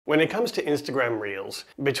When it comes to Instagram Reels,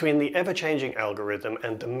 between the ever-changing algorithm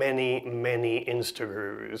and the many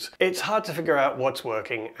Insta-gurus, it's hard to figure out what's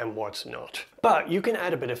working and what's not. But you can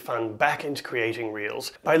add a bit of fun back into creating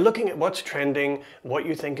Reels by looking at what's trending, what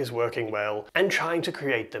you think is working well, and trying to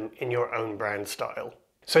create them in your own brand style.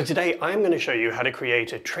 So today I'm going to show you how to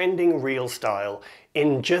create a trending Reel style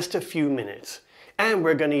in just a few minutes. And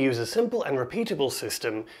we're going to use a simple and repeatable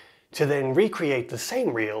system to then recreate the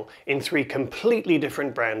same reel in 3 completely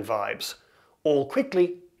different brand vibes, all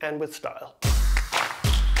quickly and with style.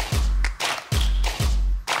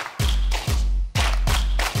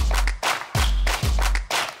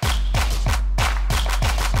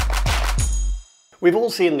 We've all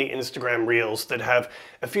seen the Instagram Reels that have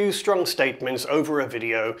a few strong statements over a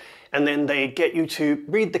video, and then they get you to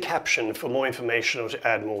read the caption for more information or to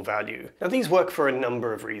add more value. Now these work for a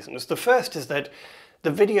number of reasons. The first is that the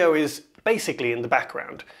video is basically in the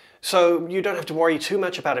background, so you don't have to worry too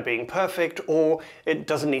much about it being perfect, or it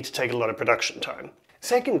doesn't need to take a lot of production time.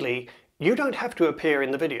 Secondly, you don't have to appear in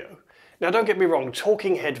the video. Now don't get me wrong,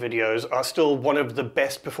 talking head videos are still one of the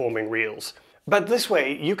best performing Reels. But this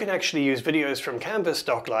way, you can actually use videos from Canva's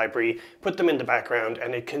stock library, put them in the background,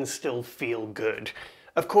 and it can still feel good.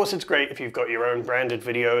 Of course, it's great if you've got your own branded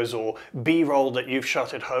videos or B-roll that you've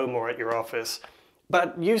shot at home or at your office.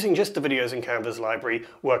 But using just the videos in Canva's library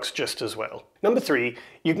works just as well. Number 3,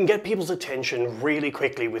 you can get people's attention really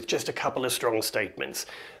quickly with just a couple of strong statements.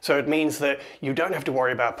 So it means that you don't have to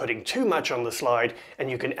worry about putting too much on the slide, and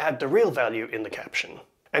you can add the real value in the caption.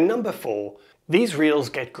 And number 4, these Reels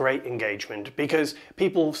get great engagement because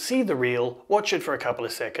people see the reel, watch it for a couple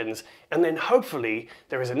of seconds, and then hopefully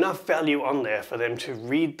there is enough value on there for them to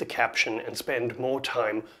read the caption and spend more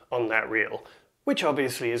time on that reel, which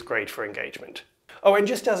obviously is great for engagement. Oh, and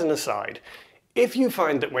just as an aside, if you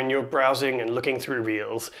find that when you're browsing and looking through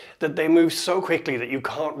Reels that they move so quickly that you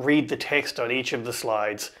can't read the text on each of the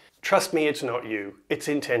slides, trust me, it's not you, it's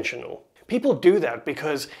intentional. People do that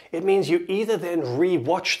because it means you either then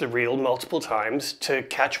re-watch the reel multiple times to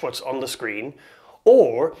catch what's on the screen,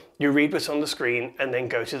 or you read what's on the screen and then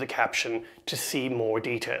go to the caption to see more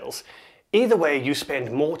details. Either way, you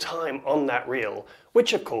spend more time on that reel,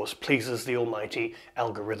 which of course pleases the almighty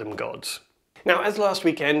algorithm gods. Now, as last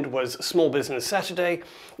weekend was Small Business Saturday,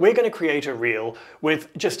 we're going to create a reel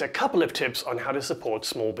with just a couple of tips on how to support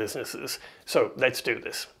small businesses. So let's do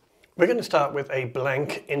this. We're going to start with a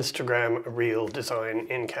blank Instagram Reel design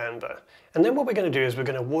in Canva. And then what we're going to do is we're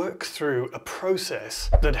going to work through a process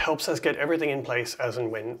that helps us get everything in place as and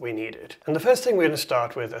when we need it. And the first thing we're going to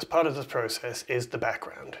start with as part of this process is the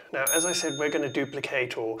background. Now, as I said, we're going to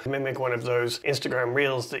duplicate or mimic one of those Instagram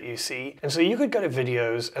Reels that you see. And so you could go to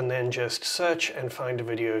videos and then just search and find a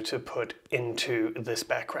video to put into this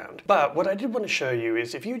background. But what I did want to show you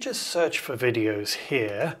is if you just search for videos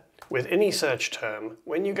here, with any search term,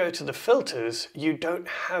 when you go to the filters, you don't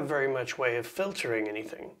have very much way of filtering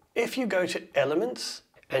anything. If you go to Elements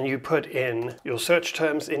and you put in your search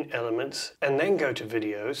terms in Elements and then go to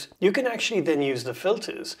Videos, you can actually then use the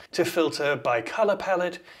filters to filter by color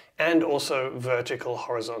palette and also vertical,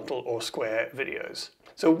 horizontal, or square videos.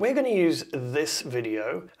 So we're going to use this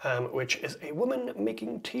video, which is a woman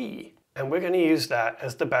making tea. And we're going to use that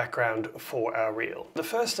as the background for our reel. The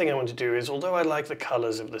first thing I want to do is, although I like the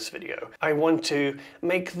colors of this video, I want to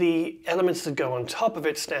make the elements that go on top of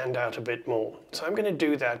it stand out a bit more. So I'm going to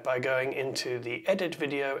do that by going into the Edit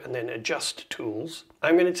Video and then Adjust Tools.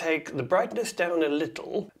 I'm going to take the brightness down a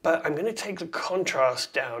little, but I'm going to take the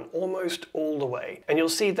contrast down almost all the way. And you'll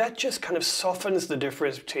see that just kind of softens the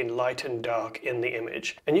difference between light and dark in the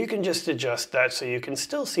image. And you can just adjust that so you can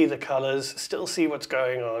still see the colors, still see what's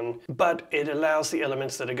going on, but it allows the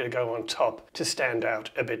elements that are going to go on top to stand out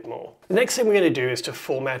a bit more. The next thing we're going to do is to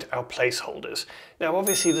format our placeholders. Now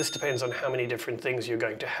obviously this depends on how many different things you're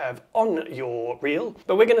going to have on your reel,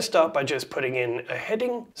 but we're going to start by just putting in a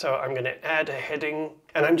heading. So I'm going to add a heading,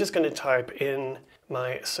 and I'm just going to type in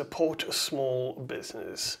my Support Small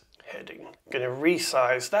Business heading. I'm going to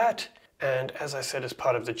resize that. And as I said, as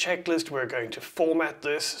part of the checklist, we're going to format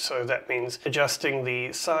this. So that means adjusting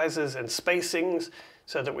the sizes and spacings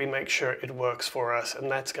so that we make sure it works for us,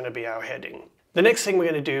 and that's going to be our heading. The next thing we're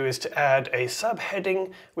going to do is to add a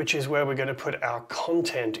subheading, which is where we're going to put our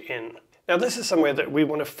content in. Now this is somewhere that we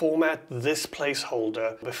want to format this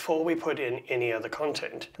placeholder before we put in any other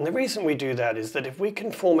content. And the reason we do that is that if we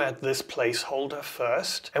can format this placeholder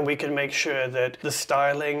first, and we can make sure that the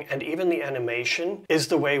styling and even the animation is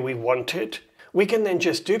the way we want it, we can then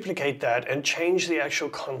just duplicate that and change the actual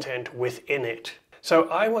content within it. So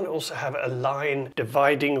I want to also have a line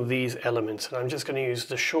dividing these elements, and I'm just going to use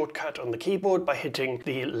the shortcut on the keyboard by hitting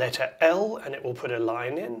the letter L, and it will put a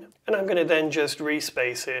line in. And I'm going to then just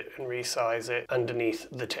respace it and resize it underneath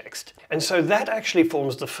the text. And so that actually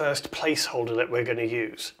forms the first placeholder that we're going to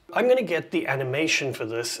use. I'm going to get the animation for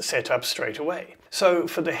this set up straight away. So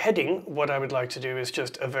for the heading, what I would like to do is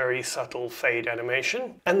just a very subtle fade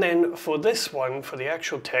animation. And then for this one, for the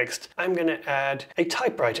actual text, I'm going to add a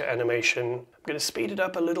typewriter animation. I'm going to speed it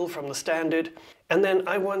up a little from the standard. And then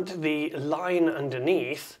I want the line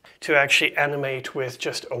underneath to actually animate with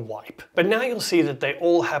just a wipe. But now you'll see that they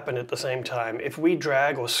all happen at the same time. If we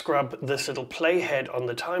drag or scrub this little playhead on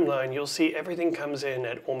the timeline, you'll see everything comes in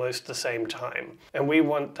at almost the same time. And we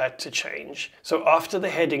want that to change. So after the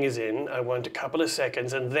heading is in, I want a couple of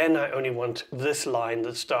seconds, and then I only want this line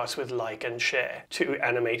that starts with like and share to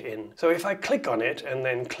animate in. So if I click on it and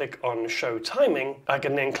then click on show timing, I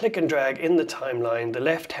can then click and drag in the timeline, the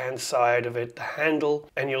left-hand side of it, the handle,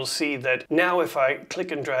 and you'll see that now if I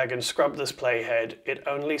click and drag and scrub this playhead, it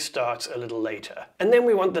only starts a little later. And then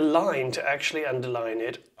we want the line to actually underline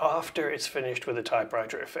it after it's finished with the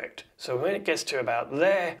typewriter effect. So when it gets to about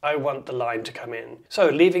there, I want the line to come in. So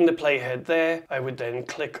leaving the playhead there, I would then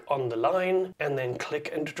click on the line and then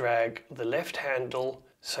click and drag the left handle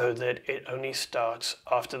so that it only starts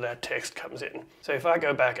after that text comes in. So if I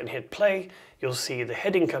go back and hit play, you'll see the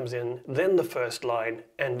heading comes in, then the first line,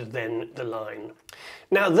 and then the line.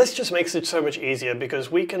 Now this just makes it so much easier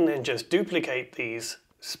because we can then just duplicate these,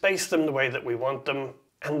 space them the way that we want them,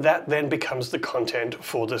 and that then becomes the content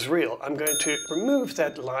for this reel. I'm going to remove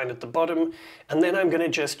that line at the bottom, and then I'm going to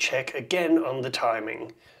just check again on the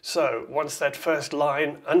timing. So once that first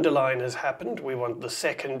line, underline, has happened, we want the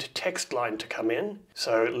second text line to come in.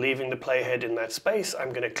 So leaving the playhead in that space, I'm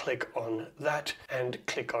going to click on that and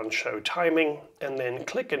click on show timing, and then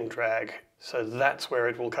click and drag. So that's where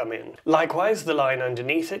it will come in. Likewise, the line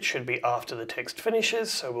underneath it should be after the text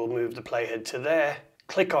finishes, so we'll move the playhead to there,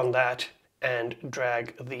 click on that, and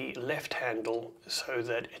drag the left handle so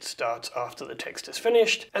that it starts after the text is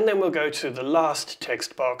finished. And then we'll go to the last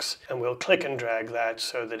text box and we'll click and drag that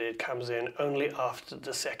so that it comes in only after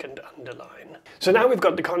the second underline. So now we've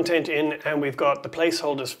got the content in and we've got the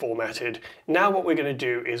placeholders formatted. Now what we're going to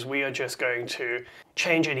do is we are just going to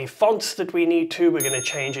change any fonts that we need to. We're going to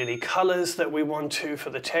change any colors that we want to for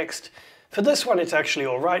the text. For this one it's actually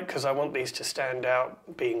alright because I want these to stand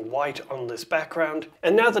out being white on this background.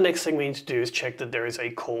 And now the next thing we need to do is check that there is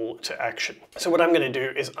a call to action. So what I'm going to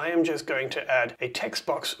do is I am just going to add a text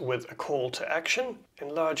box with a call to action,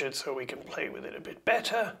 enlarge it so we can play with it a bit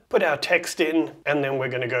better, put our text in, and then we're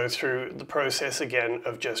going to go through the process again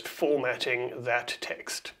of just formatting that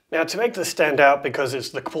text. Now to make this stand out, because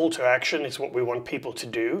it's the call to action, it's what we want people to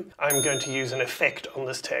do, I'm going to use an effect on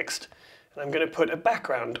this text and I'm going to put a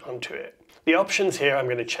background onto it. The options here I'm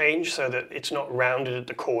going to change so that it's not rounded at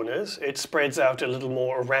the corners. It spreads out a little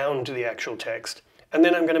more around the actual text. And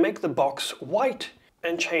then I'm going to make the box white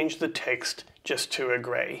and change the text just to a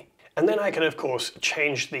grey. And then I can of course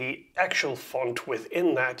change the actual font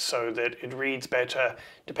within that so that it reads better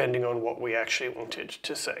depending on what we actually wanted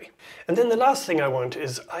to say. And then the last thing I want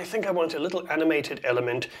is I think I want a little animated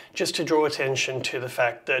element just to draw attention to the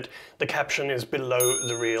fact that the caption is below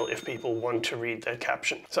the reel if people want to read their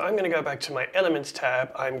caption. So I'm going to go back to my Elements tab.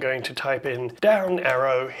 I'm going to type in down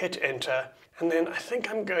arrow, hit enter. And then I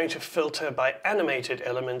think I'm going to filter by animated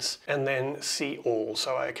elements and then see all.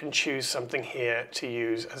 So I can choose something here to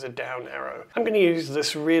use as a down arrow. I'm going to use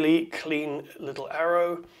this really clean little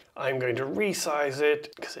arrow. I'm going to resize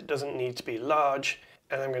it because it doesn't need to be large.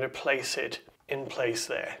 And I'm going to place it in place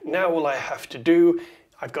there. Now all I have to do,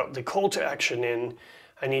 I've got the call to action in.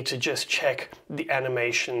 I need to just check the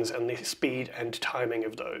animations and the speed and timing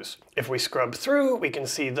of those. If we scrub through, we can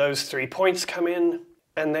see those 3 points come in.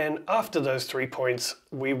 And then after those 3 points,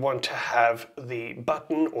 we want to have the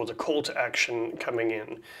button or the call to action coming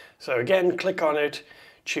in. So again, click on it,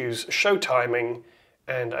 choose show timing,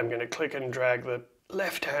 and I'm going to click and drag the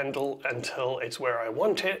left handle until it's where I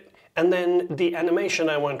want it. And then the animation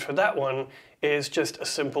I want for that one is just a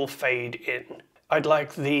simple fade in. I'd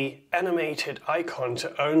like the animated icon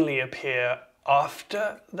to only appear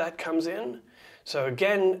after that comes in. So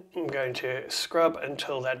again, I'm going to scrub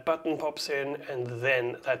until that button pops in, and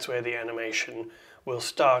then that's where the animation will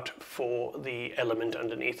start for the element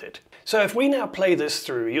underneath it. So if we now play this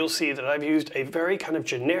through, you'll see that I've used a very kind of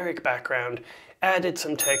generic background, added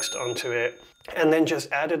some text onto it, and then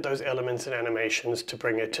just added those elements and animations to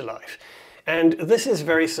bring it to life. And this is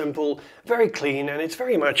very simple, very clean, and it's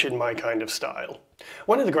very much in my kind of style.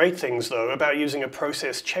 One of the great things, though, about using a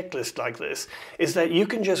process checklist like this is that you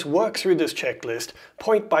can just work through this checklist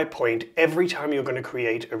point by point every time you're going to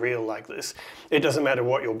create a reel like this. It doesn't matter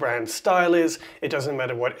what your brand style is, it doesn't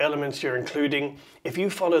matter what elements you're including. If you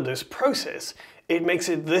follow this process, it makes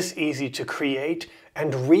it this easy to create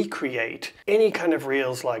and recreate any kind of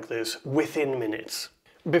reels like this within minutes.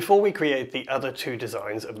 Before we create the other two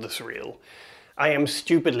designs of this reel, I am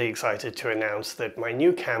stupidly excited to announce that my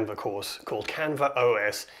new Canva course called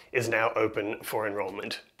CanvaOS is now open for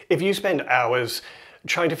enrollment. If you spend hours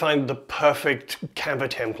trying to find the perfect Canva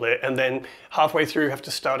template and then halfway through have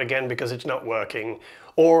to start again because it's not working,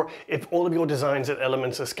 or if all of your designs and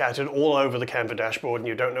elements are scattered all over the Canva dashboard and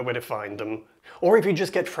you don't know where to find them, or if you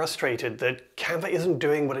just get frustrated that Canva isn't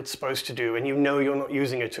doing what it's supposed to do and you know you're not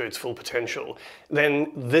using it to its full potential,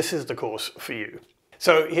 then this is the course for you.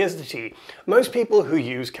 So here's the tea. Most people who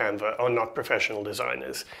use Canva are not professional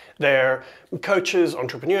designers. They're coaches,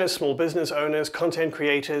 entrepreneurs, small business owners, content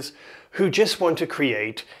creators who just want to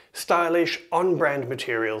create stylish, on-brand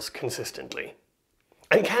materials consistently.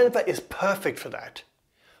 And Canva is perfect for that.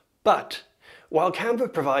 But while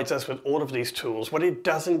Canva provides us with all of these tools, what it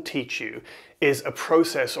doesn't teach you is a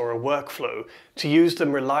process or a workflow to use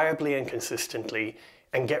them reliably and consistently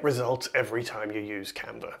and get results every time you use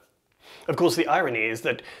Canva. Of course, the irony is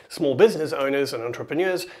that small business owners and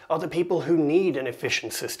entrepreneurs are the people who need an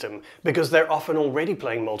efficient system because they're often already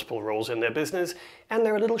playing multiple roles in their business and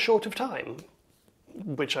they're a little short of time,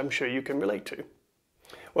 which I'm sure you can relate to.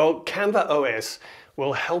 Well, CanvaOS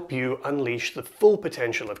will help you unleash the full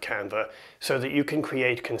potential of Canva so that you can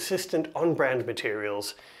create consistent on-brand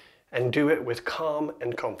materials and do it with calm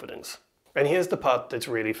and confidence. And here's the part that's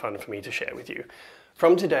really fun for me to share with you.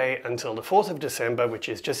 From today until the 4th of December, which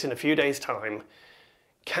is just in a few days' time,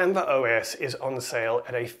 CanvaOS is on sale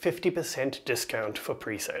at a 50% discount for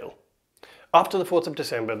pre-sale. After the 4th of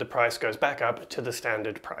December, the price goes back up to the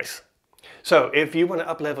standard price. So if you want to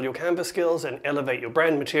up-level your Canva skills and elevate your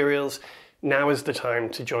brand materials, now is the time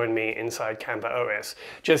to join me inside CanvaOS.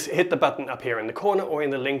 Just hit the button up here in the corner or in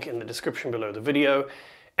the link in the description below the video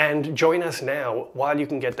and join us now while you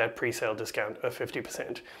can get that pre-sale discount of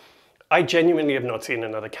 50%. I genuinely have not seen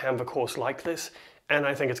another Canva course like this, and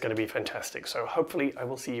I think it's going to be fantastic, so hopefully I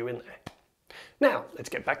will see you in there. Now, let's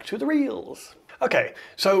get back to the reels. Okay,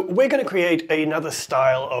 so we're going to create another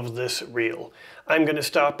style of this reel. I'm going to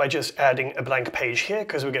start by just adding a blank page here,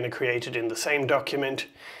 because we're going to create it in the same document,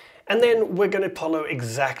 and then we're going to follow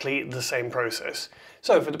exactly the same process.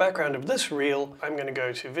 So for the background of this reel, I'm going to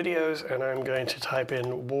go to videos, and I'm going to type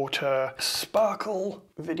in water sparkle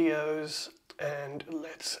videos, and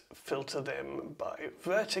let's filter them by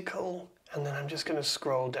vertical. And then I'm just going to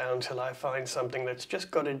scroll down till I find something that's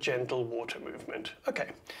just got a gentle water movement.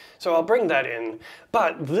 Okay, so I'll bring that in,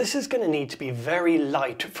 but this is going to need to be very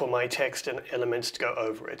light for my text and elements to go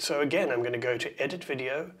over it. So again, I'm going to go to Edit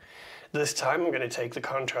Video. This time I'm going to take the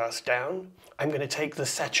contrast down. I'm going to take the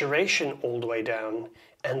saturation all the way down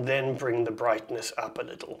and then bring the brightness up a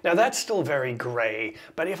little. Now that's still very gray,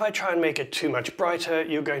 but if I try and make it too much brighter,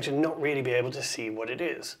 you're going to not really be able to see what it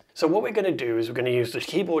is. So what we're going to do is we're going to use the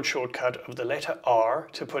keyboard shortcut of the letter R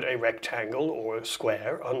to put a rectangle or a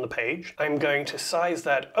square on the page. I'm going to size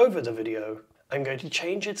that over the video. I'm going to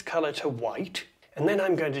change its color to white, and then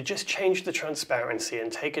I'm going to just change the transparency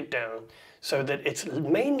and take it down so that it's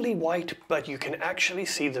mainly white, but you can actually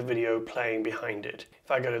see the video playing behind it. If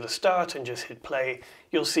I go to the start and just hit play,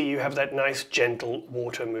 you'll see you have that nice gentle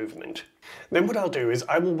water movement. Then what I'll do is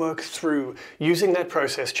I will work through using that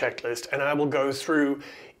process checklist, and I will go through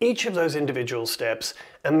each of those individual steps,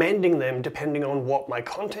 amending them depending on what my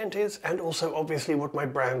content is and also obviously what my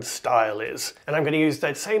brand style is. And I'm going to use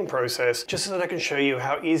that same process just so that I can show you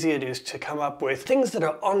how easy it is to come up with things that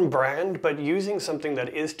are on brand but using something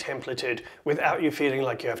that is templated without you feeling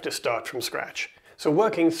like you have to start from scratch. So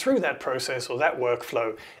working through that process or that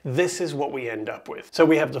workflow, this is what we end up with. So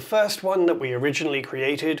we have the first one that we originally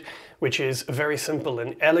created, which is very simple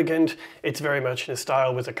and elegant. It's very much in a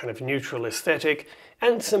style with a kind of neutral aesthetic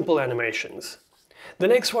and simple animations. The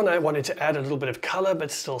next one I wanted to add a little bit of color,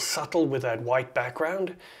 but still subtle with that white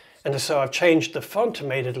background. And so I've changed the font to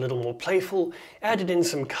make it a little more playful, added in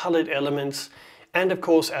some colored elements, and of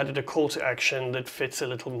course added a call to action that fits a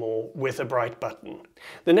little more with a bright button.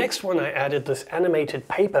 The next one I added this animated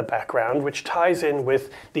paper background, which ties in with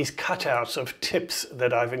these cutouts of tips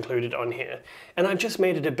that I've included on here. And I've just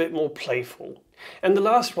made it a bit more playful. And the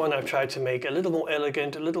last one I've tried to make a little more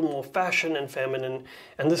elegant, a little more fashion and feminine.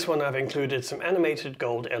 And this one I've included some animated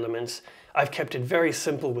gold elements. I've kept it very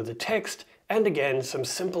simple with the text, and again, some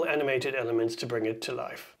simple animated elements to bring it to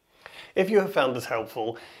life. If you have found this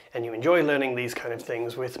helpful and you enjoy learning these kind of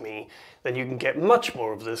things with me, then you can get much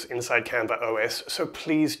more of this inside CanvaOS, so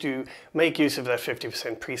please do make use of that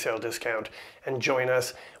 50% pre-sale discount and join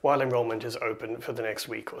us while enrollment is open for the next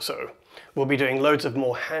week or so. We'll be doing loads of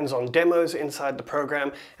more hands-on demos inside the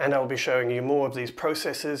program, and I'll be showing you more of these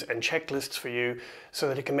processes and checklists for you so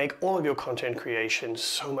that it can make all of your content creation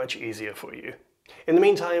so much easier for you. In the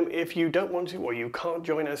meantime, if you don't want to or you can't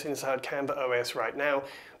join us inside CanvaOS right now,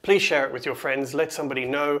 please share it with your friends. Let somebody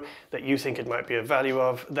know that you think it might be of value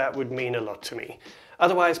of. That would mean a lot to me.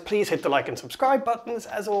 Otherwise, please hit the like and subscribe buttons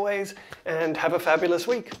as always, and have a fabulous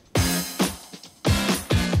week.